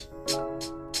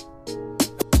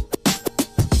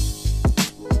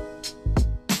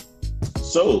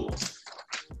So,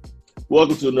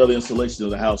 welcome to another installation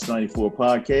of the House 94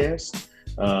 podcast.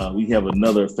 We have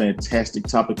another fantastic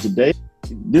topic today.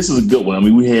 This is a good one. I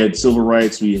mean, we had civil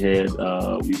rights, we had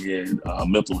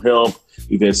mental health,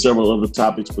 we've had several other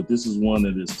topics, but this is one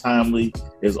that is timely,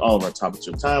 as all of our topics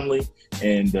are timely.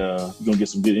 And we're going to get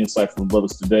some good insight from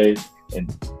brothers today. And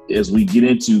as we get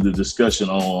into the discussion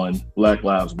on Black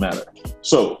Lives Matter.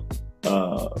 So,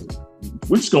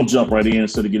 we're just going to jump right in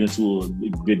instead of get into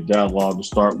a big dialogue to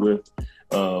start with.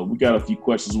 We got a few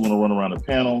questions we want to run around the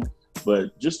panel,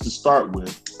 but just to start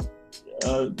with,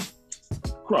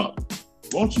 Crump,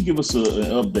 why don't you give us an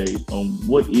update on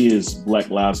what is Black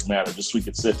Lives Matter, just so we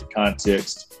can set the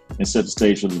context and set the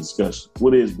stage for the discussion.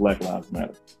 What is Black Lives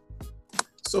Matter?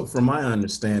 So from my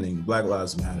understanding, Black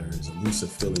Lives Matter is a loose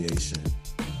affiliation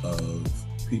of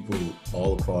people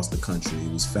all across the country.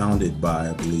 It was founded by,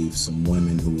 I believe, some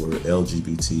women who were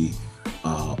LGBT,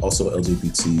 also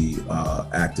LGBT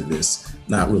activists.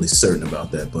 Not really certain about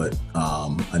that, but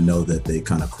I know that they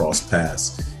kind of crossed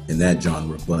paths in that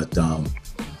genre. But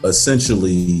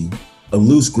essentially, a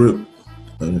loose group,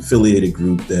 an affiliated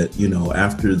group that, you know,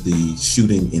 after the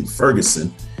shooting in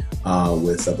Ferguson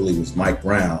with, I believe it was Mike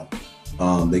Brown,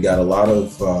 they got a lot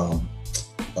of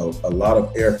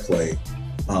airplay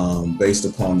based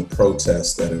upon the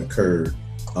protests that occurred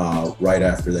right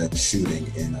after that shooting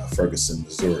in Ferguson,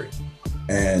 Missouri.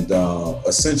 And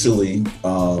essentially,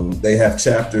 they have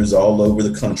chapters all over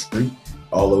the country,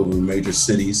 all over major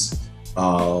cities.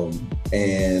 But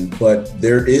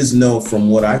there is no, from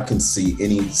what I can see,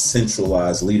 any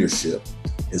centralized leadership.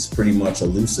 It's pretty much a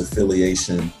loose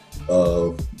affiliation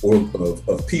of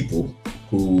people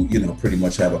who, you know, pretty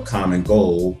much have a common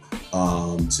goal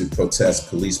to protest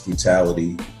police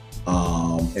brutality.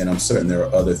 And I'm certain there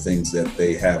are other things that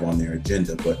they have on their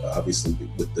agenda, but obviously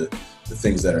with the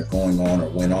things that are going on or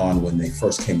went on when they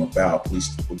first came about,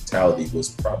 police brutality was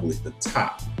probably the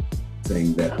top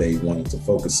thing that they wanted to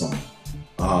focus on.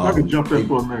 I could jump in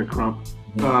for a minute, Crump.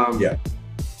 Yeah.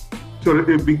 So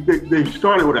they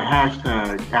started with a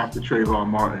hashtag after Trayvon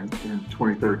Martin in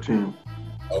 2013.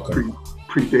 Okay.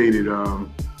 Predated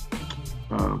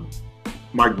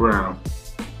Mike Brown.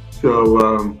 So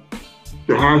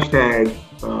the hashtag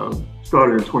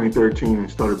started in 2013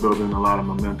 and started building a lot of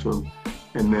momentum.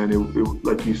 And then, it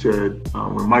like you said,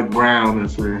 when Mike Brown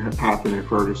incident happened in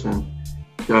Ferguson,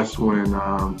 that's when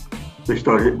they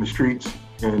started hitting the streets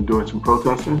and doing some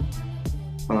protesting.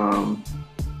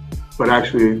 But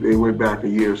actually, they went back a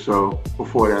year or so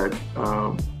before that,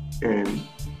 and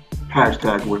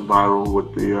hashtag went viral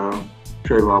with the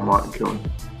Trayvon Martin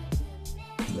killing.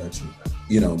 Gotcha.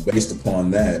 You know, based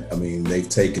upon that, I mean, they've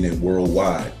taken it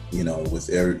worldwide, you know, with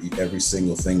every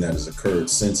single thing that has occurred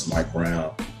since Mike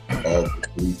Brown, all the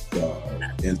police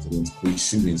incidents, police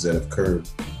shootings that have occurred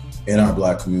in our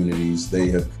Black communities. They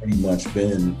have pretty much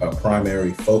been a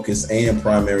primary focus and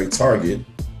primary target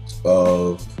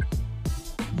of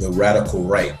the radical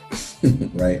right,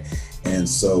 right? And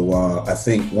so I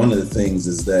think one of the things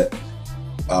is that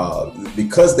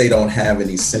because they don't have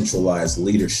any centralized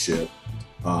leadership,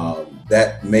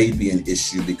 that may be an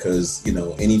issue because, you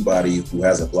know, anybody who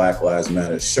has a Black Lives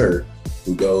Matter shirt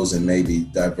who goes and maybe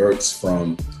diverts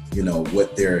from, you know,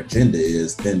 what their agenda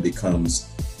is, then becomes,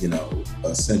 you know,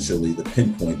 essentially the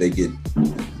pinpoint. They get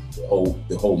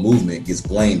the whole movement gets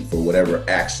blamed for whatever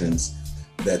actions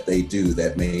that they do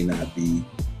that may not be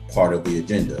part of the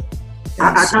agenda.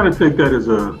 I kind of take that as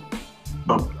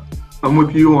I'm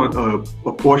with you on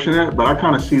a portion of that, but I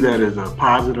kind of see that as a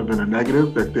positive and a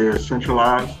negative, that they're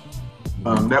centralized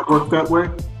network that way.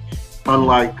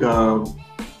 Unlike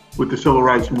with the civil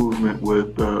rights movement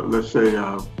with, let's say,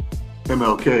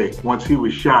 MLK, once he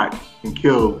was shot and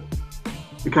killed,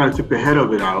 he kind of took the head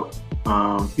of it out.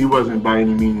 He wasn't by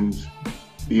any means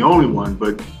the only one,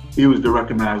 but he was the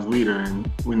recognized leader. And,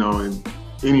 you know, in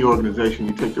any organization,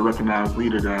 you take the recognized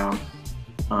leader down,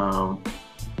 a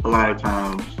lot of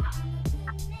times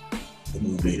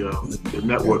the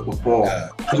network will fall.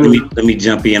 Let me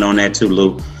jump in on that too,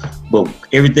 Lou. But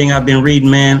everything I've been reading,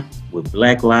 man, with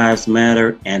Black Lives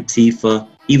Matter, Antifa,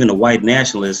 even the white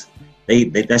nationalists, they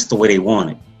that's the way they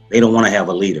want it. They don't want to have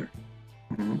a leader.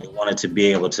 Mm-hmm. They want it to be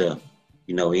able to,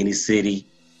 you know, any city,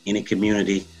 any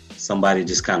community, somebody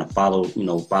just kind of follow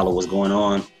what's going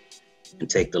on and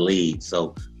take the lead.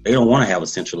 So they don't want to have a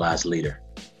centralized leader.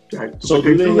 Right. So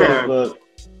they do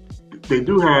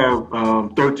have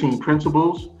 13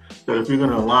 principles that if you're going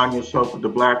to align yourself with the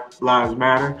Black Lives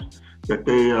Matter, that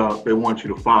they want you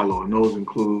to follow. And those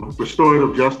include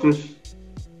restorative justice,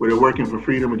 where they're working for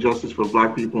freedom and justice for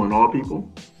Black people and all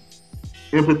people.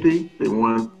 Empathy, they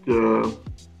want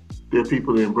They're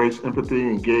people that embrace empathy,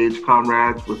 engage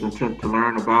comrades with intent to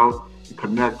learn about and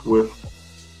connect with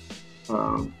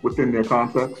within their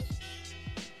context.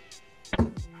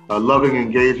 Loving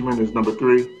engagement is number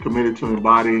 3, committed to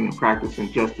embodying and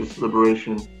practicing justice,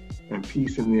 liberation, and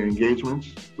peace in their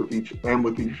engagements with each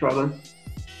other.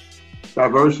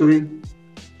 Diversity,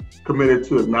 committed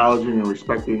to acknowledging and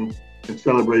respecting and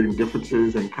celebrating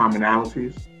differences and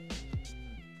commonalities.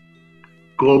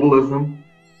 Globalism,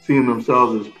 seeing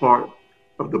themselves as part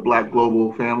of the Black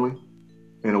global family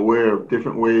and aware of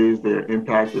different ways they're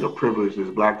impacted or privileged as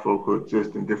Black folk who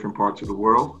exist in different parts of the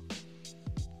world.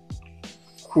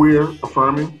 Queer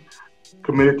affirming,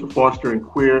 committed to fostering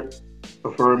queer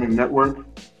affirming network,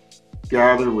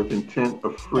 gather with intent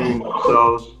of freeing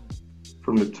themselves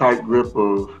from the tight grip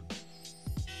of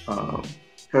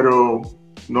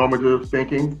heteronormative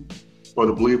thinking or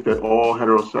the belief that all are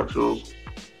heterosexuals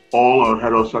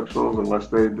unless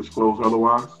they disclose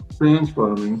otherwise.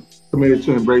 Transforming, committed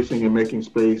to embracing and making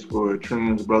space for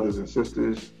trans brothers and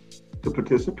sisters to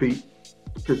participate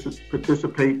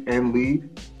and lead.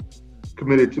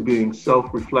 Committed to being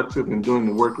self-reflexive and doing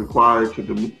the work required to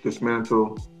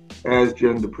dismantle as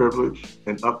gender privilege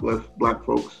and uplift Black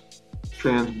folks,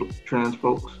 trans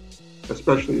folks,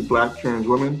 especially Black trans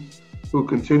women who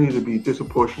continue to be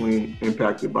disproportionately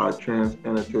impacted by trans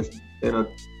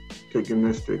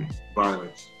antagonistic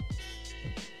violence.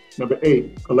 Number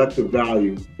 8, collective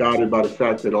value, guided by the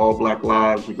fact that all Black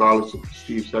lives, regardless of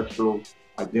perceived sexual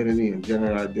identity and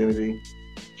gender identity,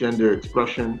 gender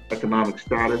expression, economic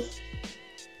status,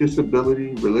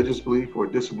 disability, religious belief or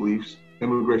disbeliefs,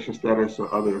 immigration status,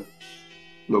 or other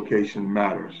location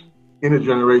matters.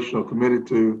 Intergenerational, committed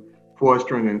to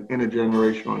fostering an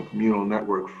intergenerational and communal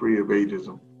network free of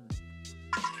ageism.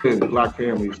 And Black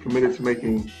families, committed to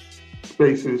making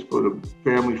spaces for the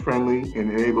family-friendly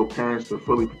and enable parents to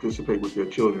fully participate with their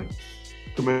children.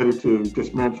 Committed to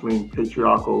dismantling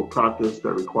patriarchal practice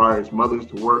that requires mothers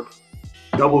to work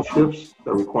double shifts,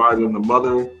 that require them to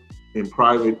mother in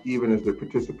private even as they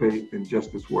participate in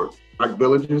justice work. Black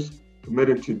villages,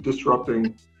 committed to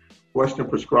disrupting Western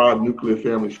prescribed nuclear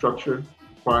family structure,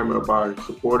 requirement by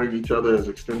supporting each other as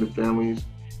extended families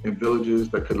and villages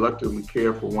that collectively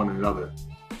care for one another,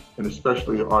 and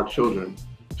especially our children,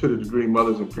 to the degree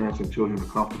mothers and parents and children are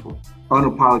comfortable.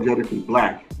 Unapologetically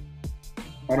Black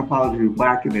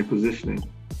in their positioning.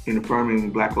 In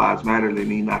affirming Black Lives Matter, they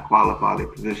need not qualify their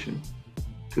position.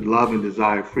 To love and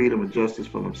desire freedom and justice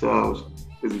for themselves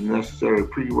is a necessary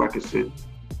prerequisite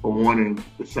for wanting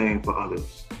the same for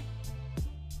others.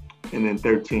 And then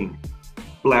 13,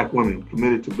 Black women,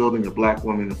 committed to building a Black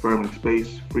woman affirming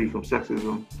space free from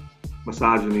sexism,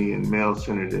 misogyny, and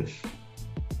male-centeredness.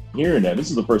 Hearing that, this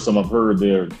is the first time I've heard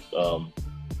their platform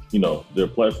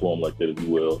like that, if you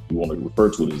will, if you want to refer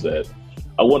to it as that.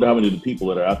 I wonder how many of the people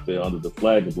that are out there under the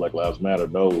flag of Black Lives Matter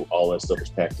know all that stuff is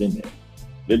packed in there.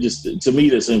 They're just, to me,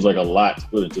 that seems like a lot to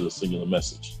put into a singular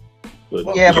message. But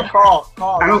Carl,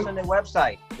 what's on their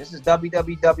website? This is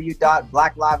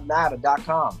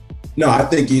www.blacklivesmatter.com. No, I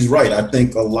think he's right. I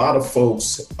think a lot of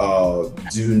folks have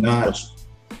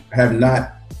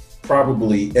not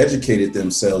probably educated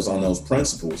themselves on those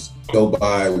principles. Go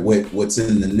by what's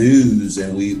in the news,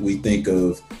 and we think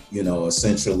of,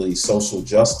 essentially social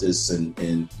justice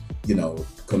and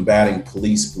combating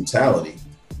police brutality.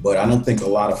 But I don't think a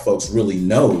lot of folks really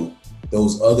know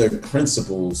those other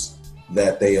principles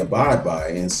that they abide by.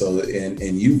 And so, and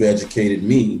you've educated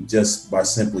me just by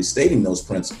simply stating those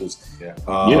principles.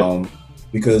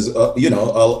 Because, a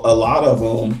lot of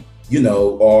them,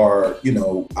 are,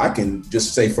 I can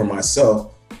just say for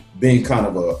myself, being kind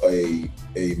of a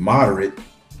moderate,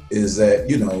 is that,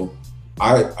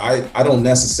 I don't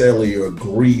necessarily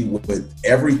agree with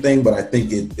everything, but I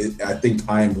think I think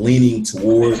I'm leaning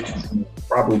toward,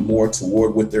 probably more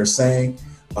toward what they're saying,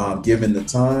 given the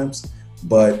times.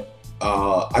 But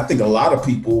I think a lot of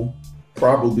people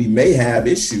probably may have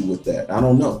issue with that. I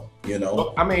don't know,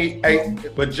 Well, I mean,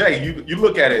 but Jay, you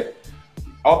look at it,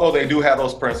 although they do have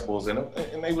those principles, and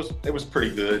they was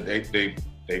pretty good.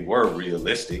 They were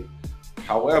realistic.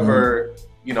 However,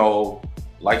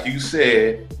 like you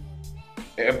said,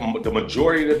 the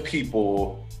majority of the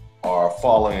people are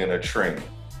following a trend.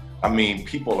 I mean,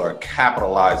 people are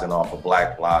capitalizing off of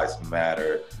Black Lives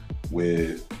Matter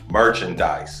with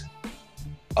merchandise,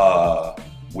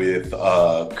 with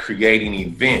creating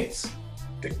events,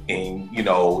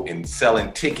 and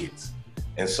selling tickets.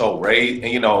 And so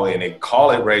and they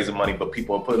call it raising money, but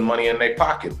people are putting money in their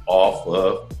pocket off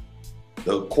of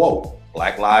the quote,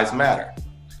 Black Lives Matter.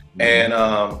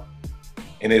 Mm-hmm.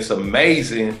 And it's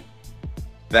amazing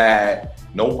that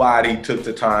nobody took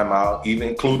the time out, even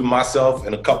including myself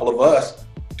and a couple of us,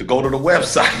 to go to the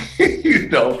website. You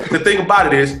know, the thing about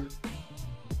it is,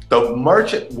 the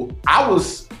merchant, I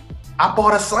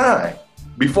bought a sign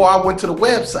before I went to the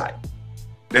website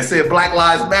that said Black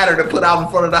Lives Matter to put out in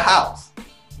front of the house.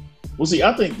 Well, see,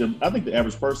 I think the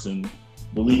average person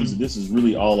believes that this is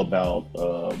really all about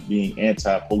being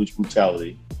anti-police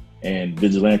brutality and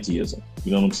vigilantism.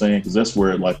 You know what I'm saying? Because that's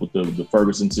where, like with the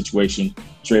Ferguson situation,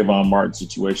 Trayvon Martin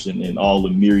situation, and all the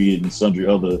myriad and sundry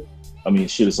other, I mean,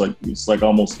 shit, it's like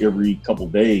almost every couple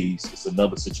days it's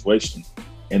another situation.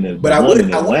 And then, but I would say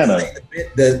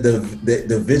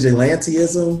the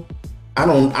vigilantism,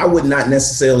 I would not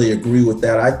necessarily agree with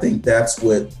that. I think that's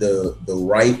what the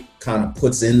right kind of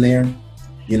puts in there.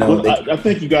 You know, I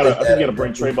think you gotta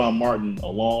bring Trayvon Martin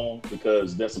along,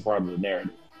 because that's a part of the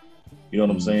narrative. You know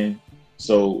what I'm saying?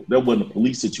 So that wasn't a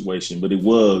police situation, but it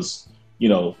was, you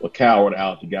know, a coward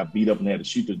out that got beat up and had to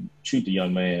shoot the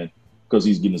young man because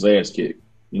he's getting his ass kicked.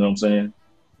 You know what I'm saying?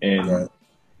 And right.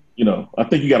 You know, I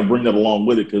think you got to bring that along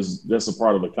with it, because that's a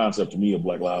part of the concept to me of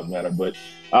Black Lives Matter. But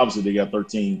obviously, they got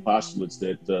 13 postulates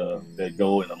that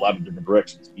go in a lot of different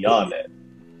directions beyond that.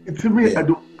 To me,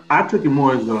 I took it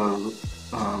more as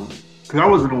because I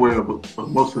wasn't aware of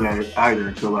most of that either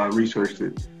until I researched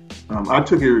it. I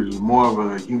took it as more of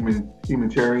a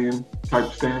humanitarian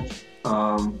type stance,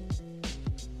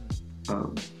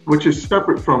 which is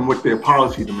separate from what their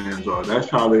policy demands are. That's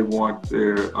how they want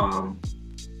their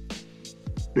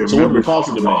so what are the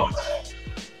policy demands?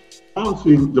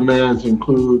 Policy demands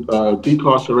include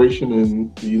decarceration in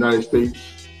the United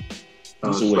States.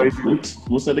 Slavery.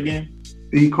 What's that again?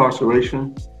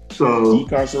 Decarceration. So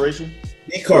decarceration,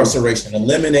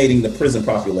 eliminating the prison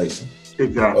population.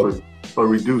 Exactly, Okay. Or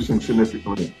reducing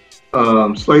significantly.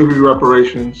 Slavery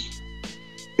reparations,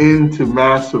 into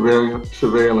mass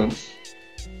surveillance,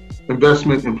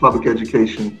 investment in public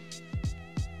education,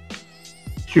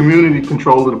 community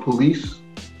control of the police,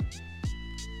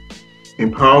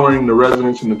 empowering the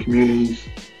residents in the communities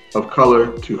of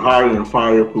color to hire and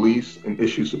fire police and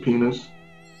issue subpoenas,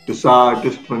 decide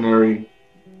disciplinary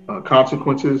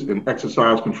consequences, and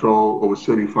exercise control over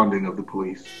city funding of the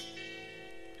police.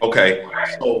 Okay,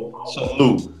 so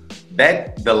Lou,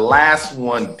 the last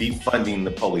one, defunding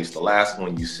the police, the last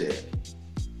one you said.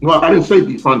 Well, I didn't say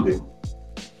defunding.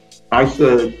 I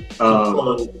said okay,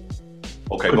 go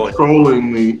ahead.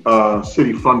 Controlling the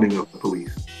city funding of the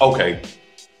police. Okay.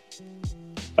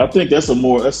 I think that's a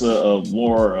more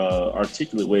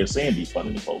articulate way of saying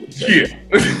defunding the police. Yeah.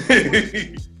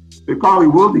 They probably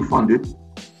will defund it,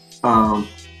 but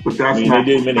that's not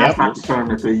the term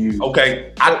that they use.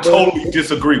 Okay, I totally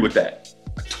disagree with that.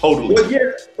 Totally.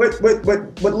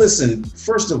 But listen,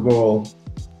 first of all,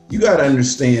 you got to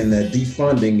understand that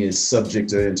defunding is subject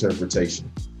to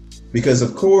interpretation, because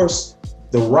of course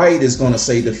the right is going to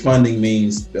say defunding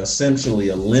means essentially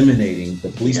eliminating the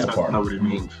police department. That's not what it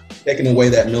means. Taking away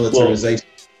that militarization.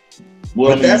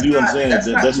 Well, that's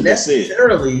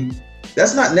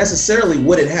not necessarily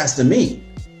what it has to mean.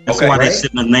 That's why they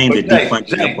shouldn't have named it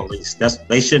defunding the police.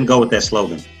 They shouldn't go with that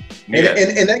slogan. Yeah.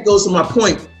 And that goes to my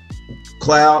point,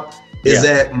 Cloud, is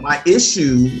that my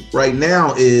issue right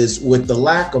now is with the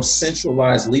lack of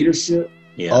centralized leadership.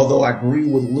 Yeah. Although I agree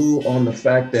with Lou on the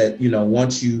fact that, you know,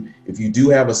 if you do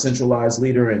have a centralized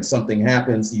leader and something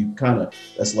happens,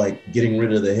 that's like getting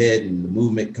rid of the head and the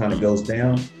movement kind of goes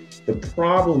down. The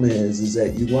problem is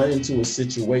that you run into a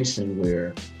situation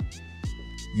where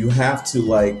you have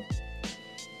to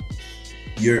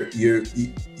you're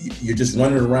just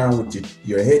running around with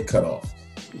your head cut off.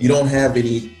 You don't have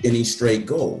any straight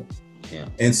goal. Yeah.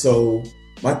 And so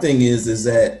my thing is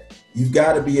that you've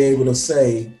got to be able to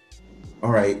say, all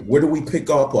right, where do we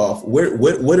pick up off? What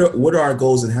are our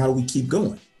goals and how do we keep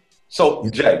going? So,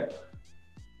 Jay,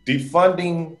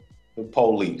 defunding the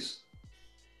police,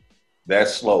 that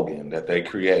slogan that they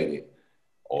created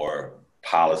or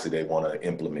policy they want to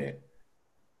implement,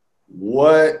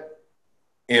 what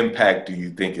impact do you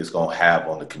think it's going to have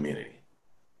on the community?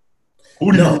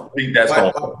 Who do you think that's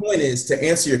going to? My point is, to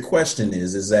answer your question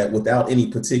is that without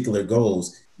any particular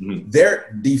goals,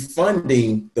 they're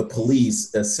defunding the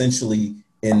police essentially,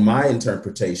 in my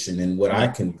interpretation and what I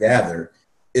can gather,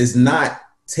 is not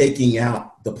taking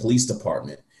out the police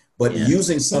department, but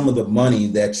using some of the money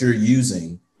that you're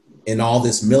using in all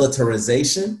this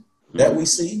militarization that we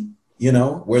see, you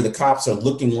know, where the cops are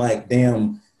looking like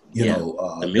damn,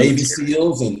 Navy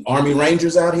SEALs and Army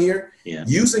Rangers out here,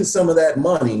 using some of that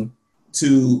money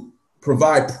to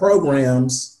provide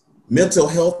programs, mental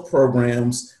health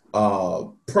programs,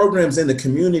 programs in the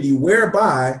community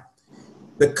whereby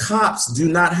the cops do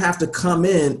not have to come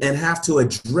in and have to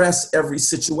address every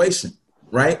situation,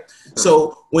 right?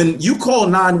 So when you call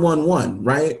 911,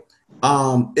 right,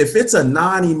 if it's a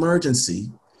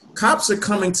non-emergency, cops are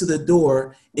coming to the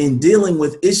door and dealing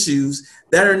with issues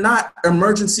that are not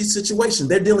emergency situations.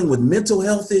 They're dealing with mental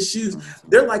health issues.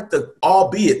 They're like they're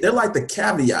like the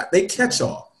caveat, they catch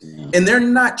all, and they're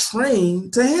not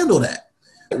trained to handle that.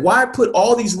 Why put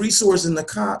all these resources in the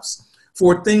cops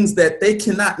for things that they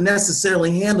cannot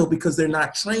necessarily handle because they're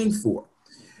not trained for?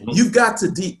 You've got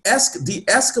to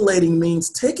de-escalating means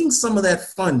taking some of that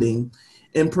funding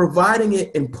and providing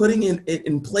it and putting it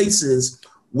in places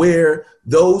where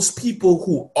those people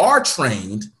who are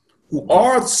trained, who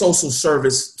are social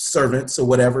service servants or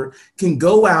whatever, can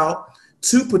go out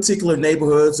to particular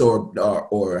neighborhoods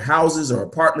or houses or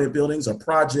apartment buildings or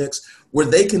projects where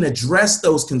they can address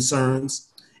those concerns,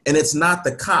 and it's not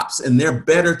the cops, and they're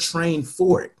better trained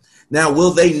for it. Now,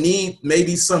 will they need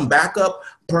maybe some backup?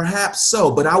 Perhaps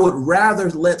so, but I would rather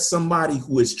let somebody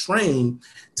who is trained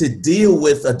to deal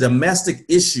with a domestic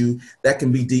issue that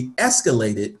can be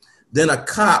de-escalated than a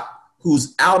cop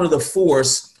who's out of the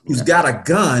force, who's got a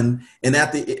gun, and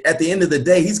at the end of the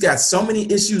day, he's got so many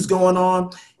issues going on,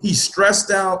 he's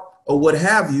stressed out or what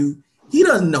have you, he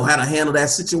doesn't know how to handle that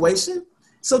situation.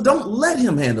 So don't let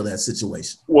him handle that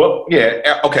situation. Well,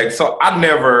 yeah, okay. So I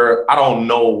don't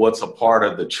know what's a part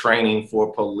of the training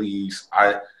for police.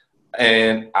 I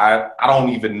don't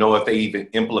even know if they even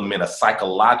implement a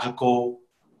psychological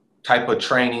type of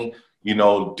training, you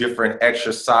know, different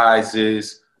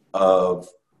exercises of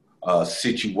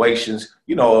situations,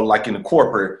 you know, like in the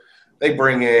corporate, they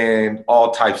bring in all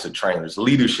types of trainers,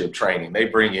 leadership training, they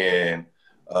bring in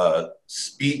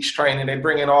speech training, they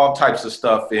bring in all types of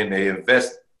stuff, and they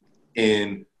invest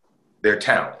in their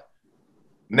talent.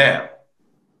 Now,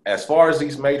 as far as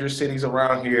these major cities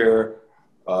around here,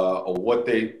 or what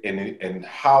they and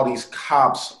how these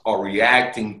cops are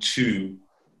reacting to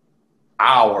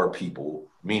our people,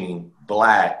 meaning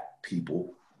Black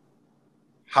people,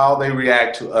 how they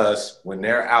react to us when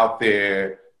they're out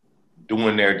there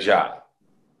doing their job,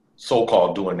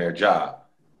 so-called doing their job,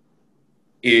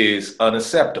 is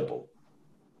unacceptable.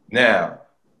 Now,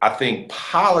 I think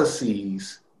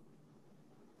policies,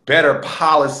 better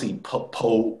policy,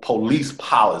 police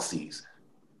policies,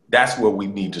 that's where we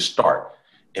need to start.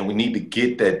 And we need to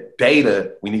get that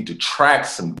data. We need to track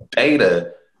some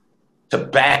data to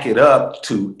back it up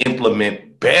to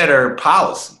implement better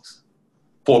policies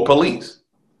for police,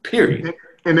 period.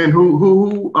 And then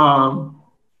who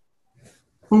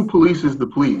polices the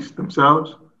police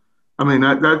themselves? I mean,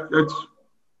 that's.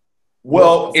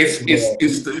 Well, it's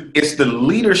the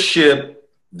leadership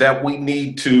that we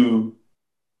need to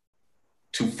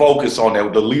focus on,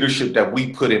 that the leadership that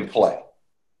we put in play.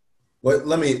 Well,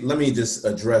 let me just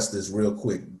address this real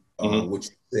quick. What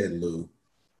you said, Lou.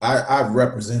 I've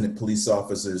represented police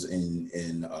officers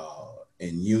in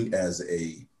as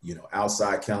a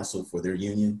outside counsel for their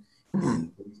union,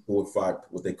 and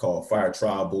what they call fire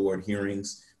trial board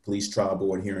hearings, police trial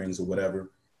board hearings, or whatever.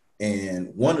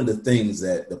 And one of the things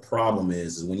that the problem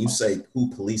is when you say who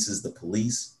polices the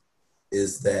police,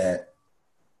 is that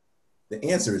the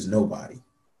answer is nobody,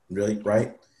 really,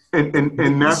 right?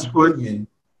 And that's what.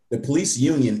 The police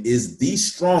union is the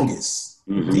strongest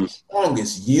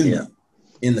union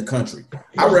in the country.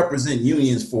 I represent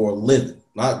unions for a living,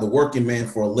 not the working man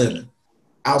for a living.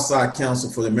 Outside counsel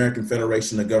for the American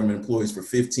Federation of Government Employees for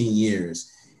 15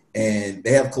 years. And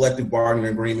they have collective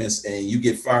bargaining agreements, and you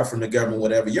get fired from the government,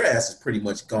 whatever, your ass is pretty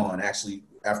much gone, actually,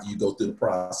 after you go through the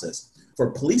process. For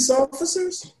police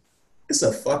officers, it's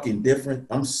a fucking different,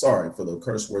 I'm sorry for the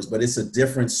curse words, but it's a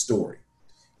different story.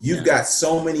 You've got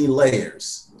so many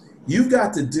layers. You've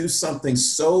got to do something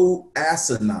so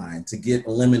asinine to get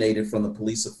eliminated from the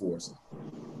police force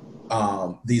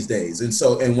these days.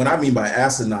 And what I mean by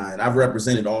asinine, I've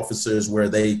represented officers where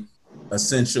they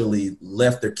essentially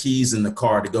left their keys in the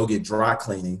car to go get dry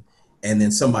cleaning, and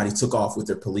then somebody took off with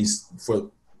their police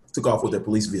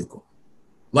vehicle.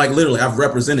 Like literally, I've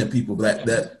represented people that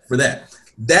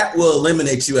will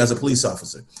eliminate you as a police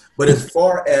officer. But as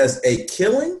far as a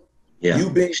killing,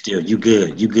 you good if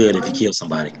you kill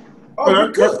somebody. Oh,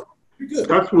 you're good.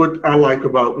 That's what I like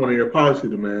about one of your policy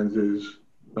demands is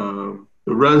the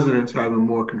residents having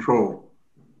more control.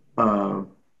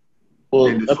 Well,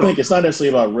 I think it's not necessarily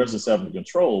about residents having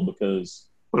control, because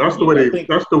that's the way they.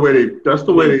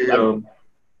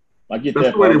 I get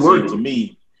that part. To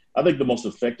me, I think the most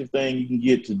effective thing you can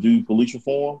get to do police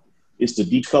reform is to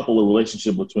decouple the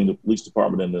relationship between the police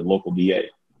department and the local DA,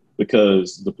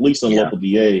 because the police and local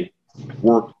DA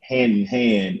work hand in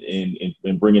hand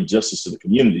in bringing justice to the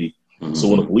community. Mm-hmm. So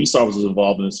when a police officer is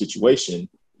involved in a situation,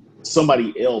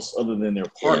 somebody else other than their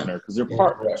partner, because they're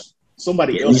partners,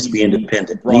 somebody else needs to be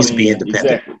independent. Needs to be independent.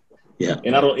 Exactly. Yeah.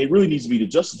 And it really needs to be the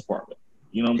Justice Department.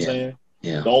 You know what I'm saying?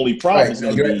 Yeah. The only problem is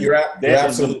going to be you're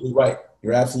absolutely right.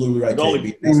 You're absolutely right. The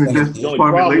only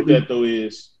problem with that, though,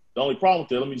 is the only problem with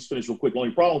that. Let me just finish real quick. The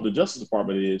only problem with the Justice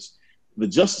Department is the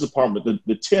Justice Department.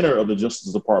 The tenor of the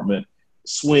Justice Department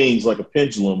swings like a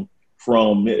pendulum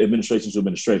from administration to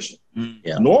administration.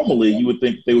 Yeah. Normally, you would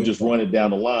think they would just run it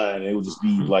down the line and it would just be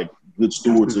like good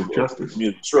stewards of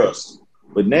community trust.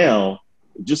 But now,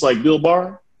 just like Bill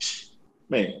Barr,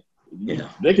 man,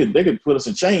 they could put us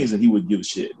in chains and he wouldn't give a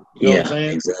shit. You know what I'm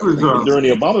saying? Exactly. During the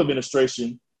Obama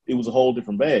administration, it was a whole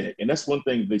different bag. And that's one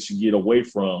thing they should get away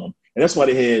from. And that's why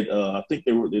they had, I think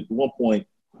they were at one point,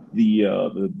 the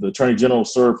Attorney General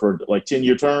served for like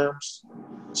 10-year terms.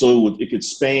 So it could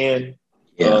span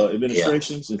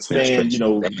administrations and span,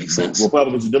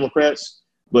 Republicans and Democrats.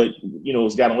 But,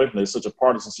 it's gotten away from it. It's such a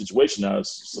partisan situation now.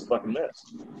 It's just a fucking mess.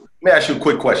 Let me ask you a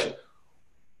quick question.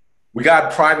 We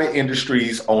got private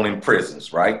industries owning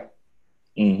prisons, right?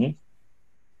 Mm-hmm.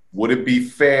 Would it be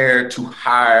fair to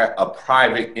hire a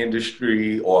private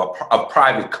industry or a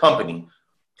private company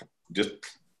just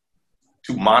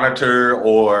to monitor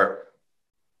or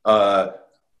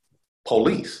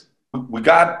police? We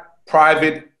got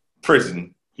private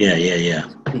prison. Yeah. You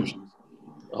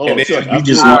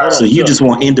just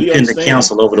want independent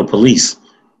counsel over the police.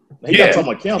 He's not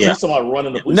talking about counsel. He's talking about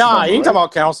running the police. Nah, he ain't talking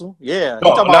about counsel. Yeah,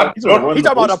 he's talking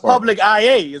about a public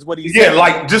IA is what he's saying.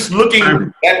 Like just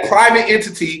looking at private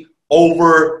entity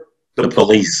over the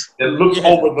police that looks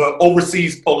over the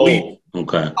overseas police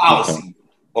policy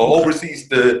or oversees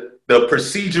the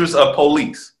procedures of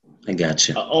police. I got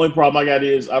you. The only problem I got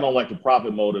is I don't like the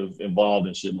profit motive involved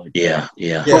in shit like that.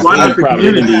 Yeah. I have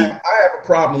a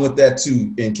problem with that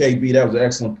too. And KB, that was an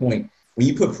excellent point. When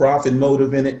you put profit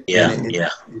motive in it,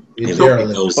 it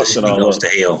goes to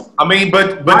hell. I mean,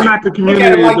 but why not the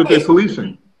community that they're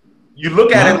policing? You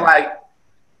look at it like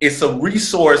it's a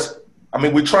resource. I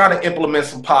mean, we're trying to implement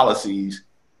some policies,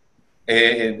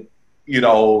 and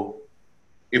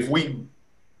if we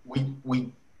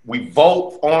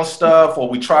vote on stuff or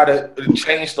we try to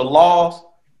change the laws,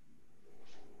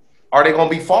 are they going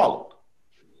to be followed?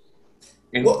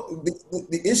 Well,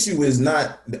 the issue is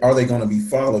not are they going to be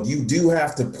followed. You do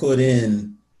have to put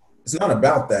in. It's not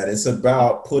about that. It's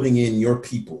about putting in your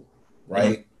people,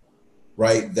 right? Mm-hmm.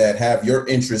 Right, that have your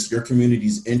interest, your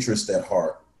community's interest at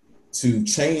heart, to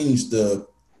change the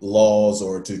laws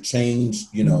or to change,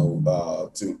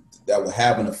 that will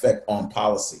have an effect on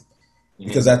policy. Mm-hmm.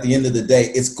 Because at the end of the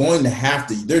day, there's going to have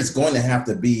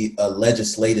to be a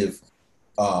legislative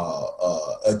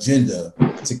agenda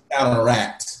to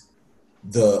counteract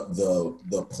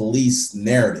the police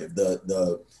narrative.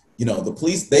 The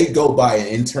police, they go by an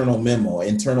internal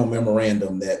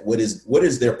memorandum that what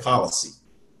is their policy.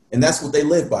 And that's what they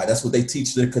live by. That's what they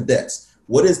teach their cadets.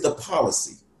 What is the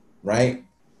policy, right?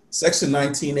 Section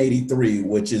 1983,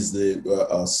 which is the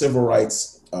civil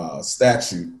rights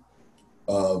statute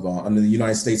of under the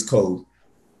United States Code,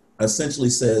 essentially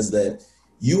says that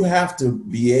you have to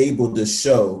be able to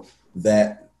show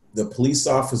that the police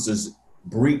officers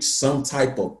breach some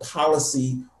type of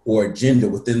policy or agenda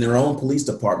within their own police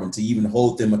department to even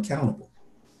hold them accountable.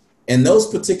 And those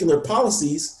particular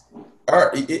policies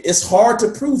it's hard to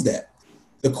prove that.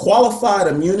 The qualified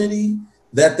immunity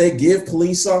that they give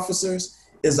police officers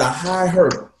is a high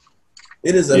hurdle.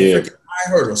 It is a freaking high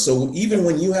hurdle. So even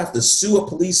when you have to sue a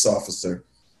police officer,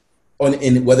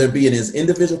 whether it be in his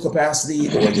individual capacity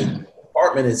or the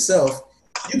department itself,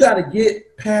 you got to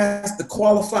get past the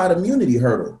qualified immunity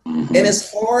hurdle. And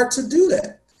it's hard to do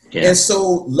that. Yeah. And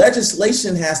so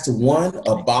legislation has to, one,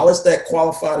 abolish that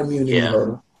qualified immunity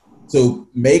hurdle to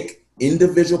make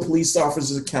individual police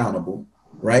officers accountable,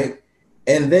 right?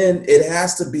 And then it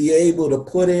has to be able to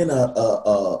put in a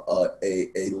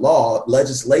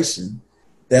legislation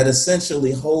that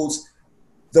essentially holds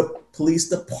the police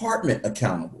department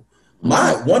accountable.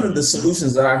 One of the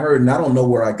solutions that I heard, and I don't know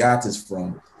where I got this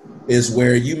from, is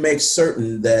where you make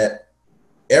certain that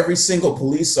every single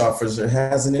police officer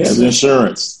has an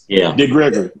insurance. Yeah. Dick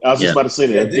Gregory. I was just about to say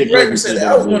that. Dick Gregory said that.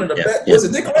 That was one of the best. Was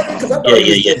it Dick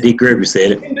Gregory? Yeah. Dick Gregory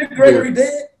said it. Dick Gregory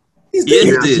dead? He's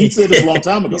dead. He said this a long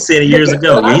time ago. He said it years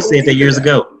ago. He said that years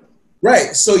ago.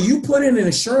 Right. So you put in an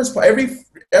insurance policy.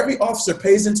 Every officer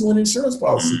pays into an insurance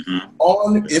policy.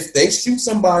 On if they shoot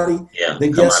somebody,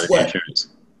 then guess what?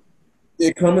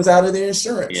 It comes out of their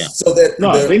insurance. Yeah. So that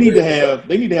they need to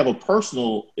have a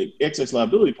personal excess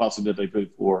liability policy that they pay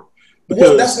for.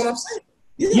 Well, that's what I'm saying.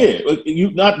 Yeah, you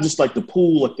not just like the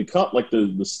pool, like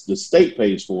the state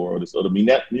pays for, or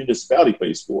the municipality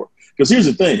pays for. Because here's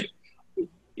the thing,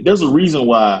 there's a reason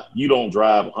why you don't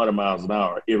drive 100 miles an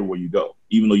hour everywhere you go,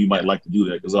 even though you might like to do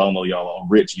that. Because I all know y'all are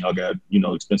rich, y'all got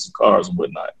expensive cars and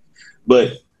whatnot.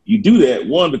 But you do that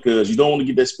one because you don't want to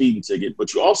get that speeding ticket,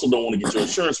 but you also don't want to get your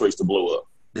insurance rates to blow up.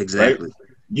 Exactly. Right?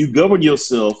 You govern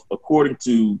yourself according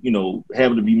to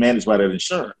having to be managed by that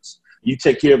insurance. You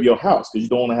take care of your house because you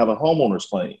don't want to have a homeowner's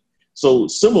claim. So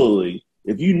similarly,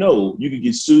 if you could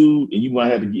get sued and you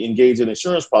might have to engage in an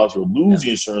insurance policy or lose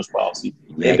your insurance policy,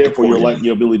 and therefore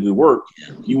your ability to work,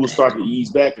 you will start to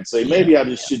ease back and say, maybe I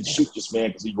just shouldn't shoot this man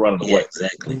because he's running away.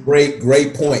 Exactly.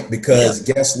 Great point. Because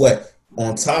guess what?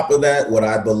 On top of that, what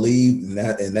I believe in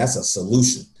and that's a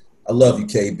solution. I love you,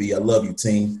 KB. I love you,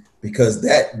 team. Because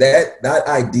that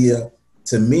idea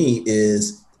to me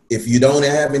is, if you don't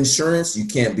have insurance, you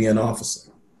can't be an officer.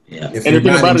 Yeah. And the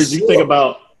thing about it is, if you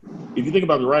think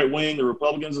about the right wing, the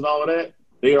Republicans and all of that,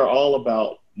 they are all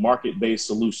about market-based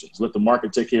solutions. Let the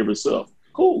market take care of itself.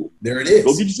 Cool. There it is.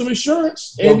 Go get you some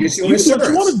insurance. Go get you insurance. Do what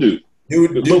you want to do.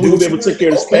 But we'll be able to take care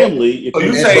of his family. If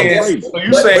you saying,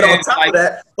 but on top of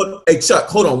that, hey Chuck,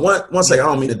 hold on one second. I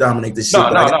don't mean to dominate this shit.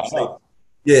 No.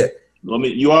 Yeah. I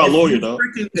mean, you are a lawyer, though.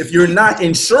 If you're not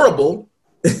insurable,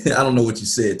 I don't know what you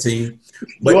said, team.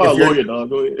 But you are a lawyer, dog.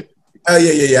 Go ahead. Oh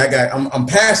yeah. I'm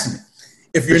passionate.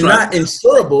 If you're not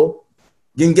insurable,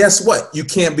 then guess what? You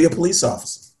can't be a police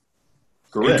officer.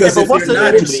 Correct. Because if you're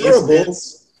not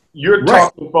insurable, you're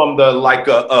talking from the like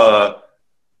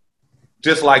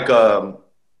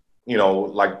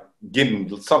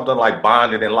getting something like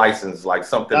bonded and licensed, like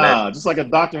something just like a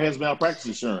doctor has malpractice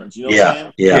insurance. You know what I'm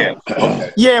saying? Yeah.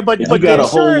 Okay. Yeah, but you got a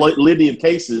whole litany of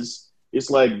cases. It's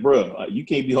like, bro, you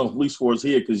can't be on the police force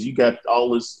here because you got all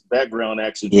this background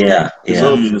action. Well,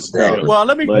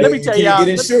 let me tell y'all.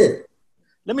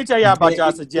 Let me tell y'all about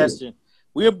y'all suggestion.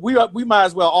 We might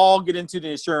as well all get into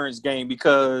the insurance game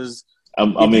because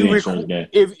I'm in the insurance game.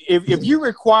 If you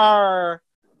require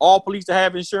all police to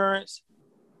have insurance,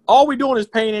 all we're doing is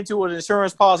paying into an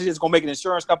insurance policy that's going to make an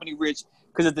insurance company rich.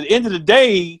 Because at the end of the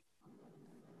day,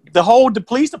 the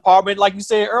police department, like you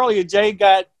said earlier, Jay,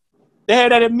 they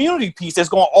had that immunity piece that's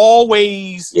going to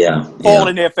always fall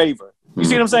in their favor. You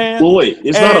see what I'm saying? Well, wait,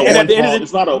 it's not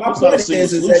a single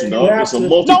solution, though. It's a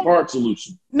multi-part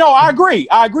solution. No, I agree.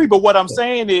 But what I'm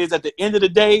saying is, at the end of the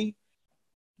day,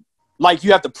 like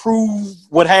you have to prove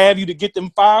what have you to get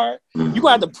them fired. You're going to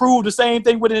have to prove the same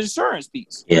thing with an insurance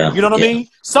piece. Yeah. You know what I mean?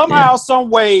 Somehow, some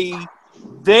way,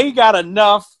 they got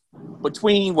enough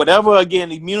between whatever,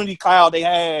 again, immunity cloud they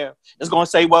have is going to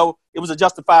say, well, it was a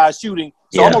justified shooting.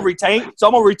 So I'm gonna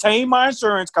retain my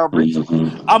insurance coverage.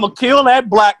 I'm gonna kill that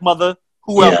black mother,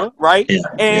 whoever, right?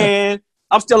 And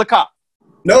I'm still a cop.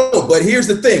 No, but here's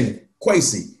the thing,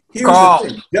 Quasi. Here's the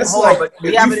thing. Just like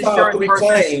if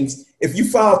you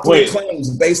file three claims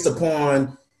based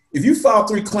upon, if you file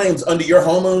 3 claims under your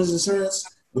homeowner's insurance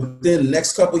within the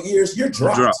next couple of years, you're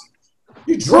dropped.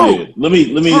 You're dropped. Yeah. Let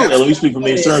me speak from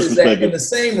the insurance perspective. In the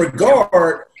same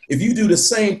regard, if you do the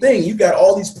same thing, you got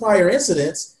all these prior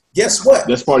incidents. Guess what?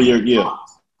 That's part of your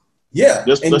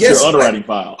That's your underwriting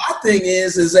file. My thing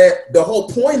is that the whole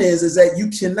point is that you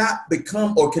cannot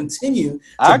become or continue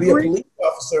to be a police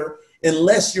officer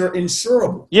unless you're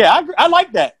insurable. Yeah, I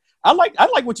like that. I like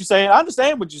what you're saying. I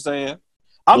understand what you're saying.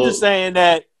 I'm just saying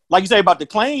that, like you say about the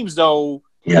claims, though.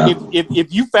 Yeah.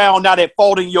 If you found out at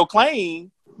fault in your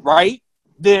claim, right,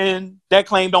 then that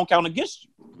claim don't count against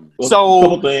you.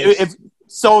 Well,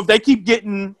 if they keep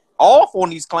getting off on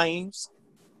these claims,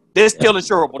 they're still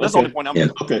insurable. That's the only point I'm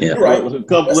making. Okay, right.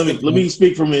 Let me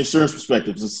speak from an insurance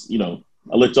perspective. Just, I'll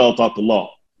let y'all talk the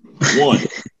law. One,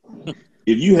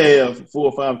 if you have 4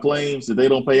 or 5 claims that they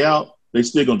don't pay out, they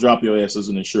still gonna drop your ass as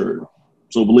an insured.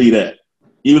 So believe that,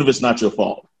 even if it's not your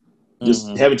fault.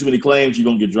 Just having too many claims, you're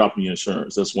gonna get dropped in your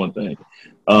insurance. That's one thing.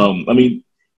 I mean,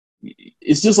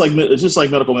 it's just like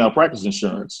medical malpractice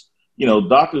insurance.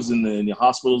 Doctors in the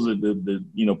hospitals that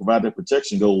provide that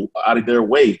protection go out of their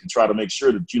way to try to make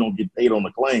sure that you don't get paid on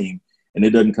the claim and it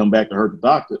doesn't come back to hurt the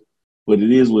doctor. But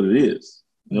it is what it is.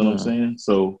 You know what I'm saying?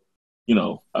 So,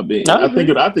 I think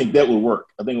that would work.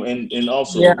 I think, and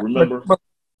also remember,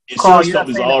 insurance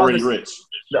companies are already rich.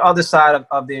 The other side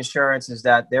of the insurance is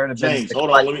that they're in a business. James, hold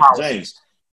on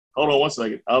 1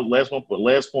 second.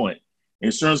 Last point.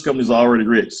 Insurance companies are already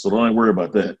rich, so don't worry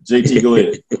about that. JT, go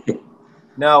ahead.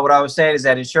 No, what I was saying is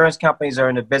that insurance companies are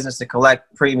in the business to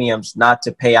collect premiums, not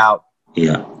to pay out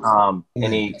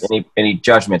any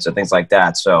judgments or things like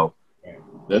that. So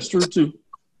that's true too.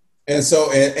 And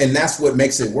so, and that's what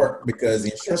makes it work, because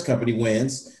the insurance company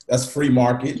wins. That's free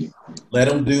market. Let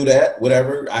them do that,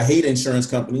 whatever. I hate insurance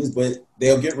companies, but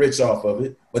they'll get rich off of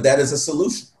it. But that is a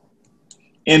solution.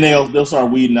 And they'll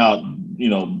start weeding out,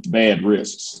 bad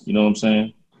risks. You know what I'm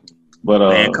saying? But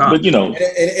KB,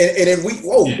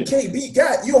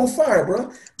 God, you on fire,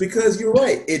 bro. Because you're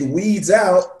right. It weeds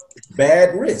out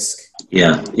bad risk.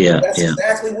 Yeah. That's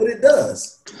exactly what it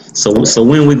does. So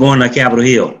when we going to Capitol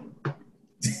Hill?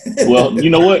 Well, you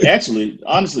know what? Actually,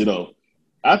 honestly, though,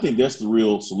 I think that's the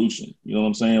real solution. You know what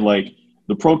I'm saying? Like,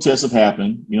 the protests have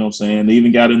happened. You know what I'm saying? They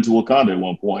even got into Wakanda at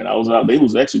one point. I was out. They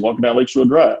was actually walking down Lakeshore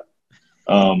Drive.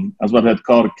 I was about to have to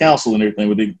call the council and everything,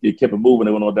 but they kept it moving.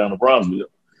 They went on down to Bronzeville.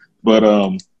 But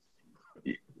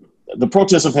the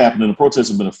protests have happened, and the protests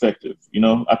have been effective.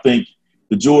 I think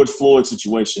the George Floyd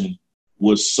situation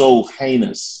was so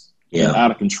heinous and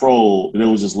out of control that it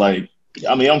was just like,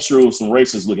 I'm sure it was some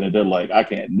racists looking at that like, I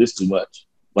can't, this too much.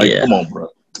 Like, come on, bro.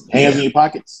 Hands in your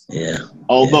pockets. Yeah.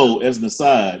 Although, as an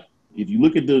aside, if you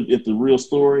look at the real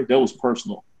story, that was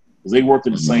personal. Because they worked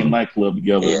at the same nightclub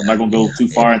together. I'm not going to go too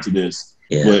far into this.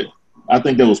 But I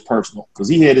think that was personal. Because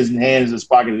he had his hands in his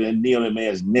pocket and knee on that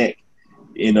man's neck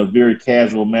in a very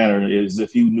casual manner, as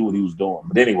if he knew what he was doing.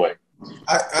 But anyway,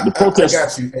 the protest. I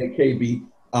got you, KB.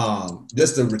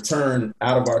 Just to return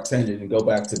out of our tangent and go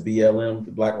back to BLM,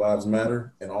 the Black Lives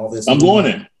Matter, and all this. I'm going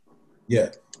in.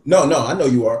 Yeah. No, I know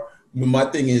you are. But my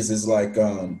thing is like,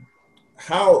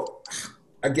 how,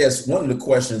 I guess one of the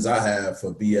questions I have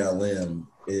for BLM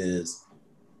is,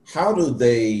 how do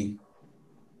they,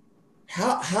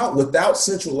 how without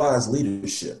centralized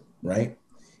leadership, right?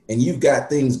 And you've got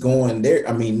things going there.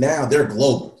 Now they're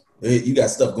global. You got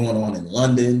stuff going on in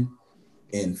London,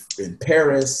 in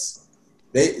Paris.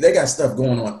 They got stuff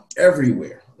going on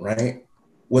everywhere, right?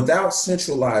 Without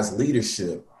centralized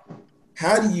leadership,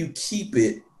 how do you keep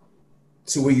it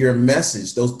to where your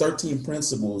message, those 13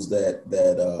 principles that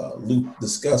Luke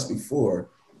discussed before,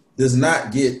 does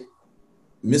not get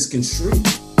misconstrued?